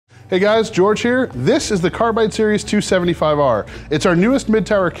Hey guys, George here. This is the Carbide Series 275R. It's our newest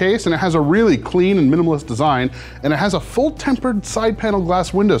mid-tower case and it has a really clean and minimalist design, and it has a full tempered side panel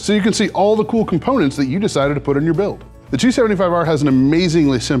glass window so you can see all the cool components that you decided to put in your build. The 275R has an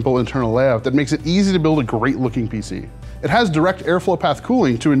amazingly simple internal layout that makes it easy to build a great looking PC. It has direct airflow path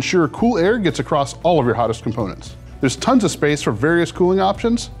cooling to ensure cool air gets across all of your hottest components. There's tons of space for various cooling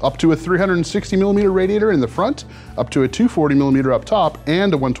options, up to a 360mm radiator in the front, up to a 240mm up top,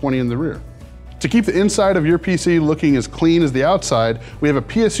 and a 120 in the rear. To keep the inside of your PC looking as clean as the outside, we have a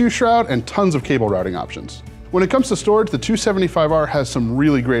PSU shroud and tons of cable routing options. When it comes to storage, the 275R has some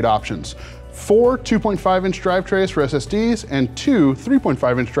really great options. 4 2.5-inch drive trays for SSDs and 2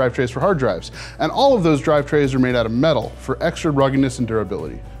 3.5-inch drive trays for hard drives. And all of those drive trays are made out of metal for extra ruggedness and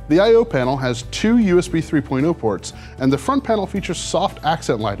durability. The I/O panel has 2 USB 3.0 ports, and the front panel features soft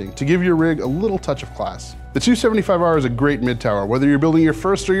accent lighting to give your rig a little touch of class. The 275R is a great mid-tower, whether you're building your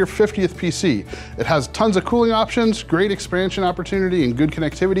first or your 50th PC. It has tons of cooling options, great expansion opportunity, and good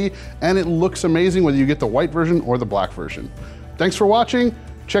connectivity, and it looks amazing whether you get the white version or the black version. Thanks for watching.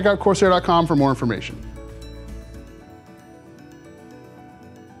 Check out Corsair.com for more information.